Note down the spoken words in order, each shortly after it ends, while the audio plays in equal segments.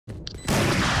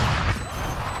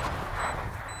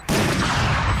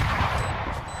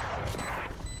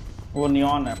वो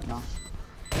नियॉन है अपना।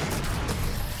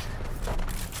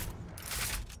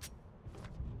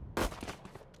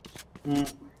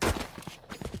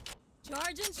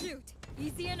 Charge and shoot.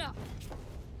 Easy enough.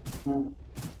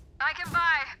 I can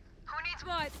buy. Who needs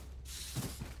what?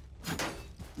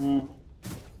 Need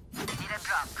a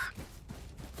drop.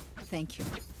 Thank you.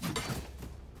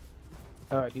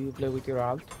 Do you play with your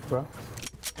alt, bro?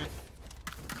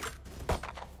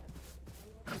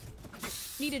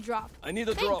 Need a drop. I need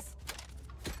a drop.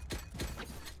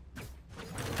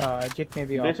 Jet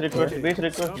maybe off. Base request.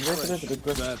 That's a good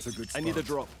spot. I need a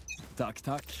drop. Tak.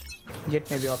 Jet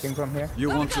maybe offing from here. You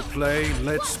want to play?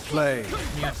 Let's play.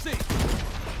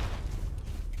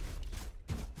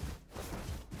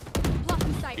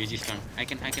 Blocking sight. Easy stun. I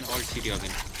can ult CD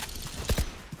again.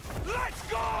 Let's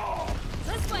go!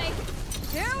 This way.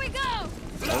 Here we go.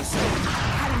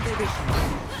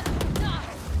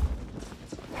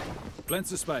 Plant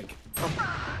the spike.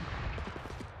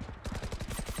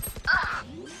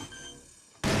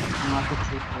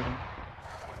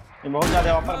 ये बहुत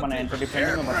ज़्यादा offer बने हैं तो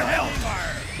defending में बताओ।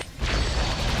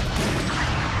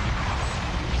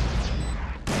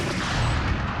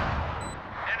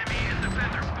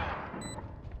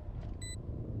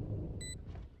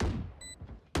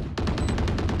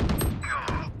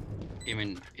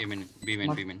 Amen.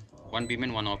 B-man. One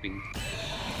B-man, one hopping.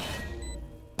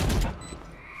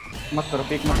 मत करो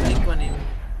पिक मत Pick लेना। one in.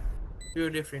 Pure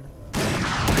different.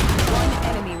 One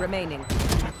enemy remaining.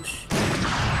 Push.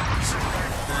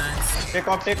 Take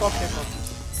off.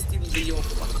 Still the off.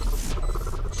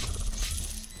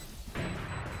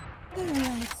 Their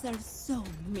lives are so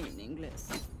meaningless.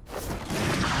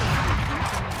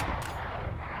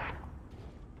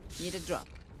 Need a drop.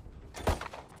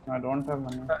 I don't have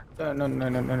money. No.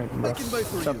 I can buy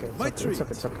for you. My treat.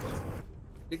 It's okay.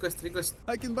 Request.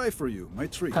 I can buy for you. My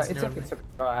treat. It's okay.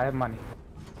 I have money.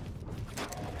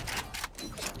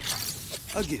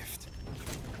 A gift.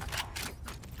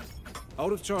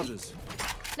 Out of charges.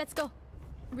 Let's go.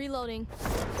 Reloading.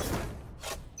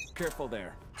 Careful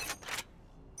there.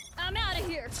 I'm out of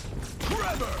here.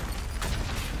 Grabber!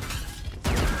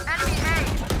 Enemy A.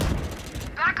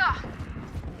 Back off.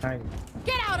 Nice.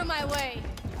 Get out of my way.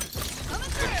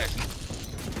 Coming through.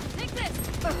 Take this.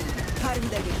 I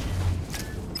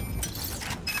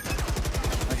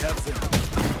have them.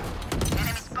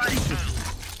 Enemy spotted.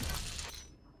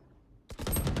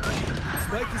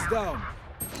 Spike is down.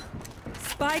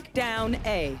 Spike down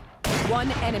A.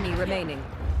 One enemy remaining.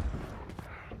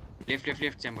 Left,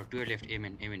 chamber. To your left.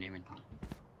 Amen. Amen,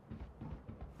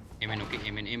 okay.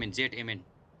 Amen. Jet, amen.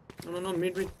 No,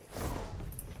 mid. Okay.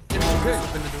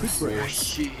 Open the door. Quick break.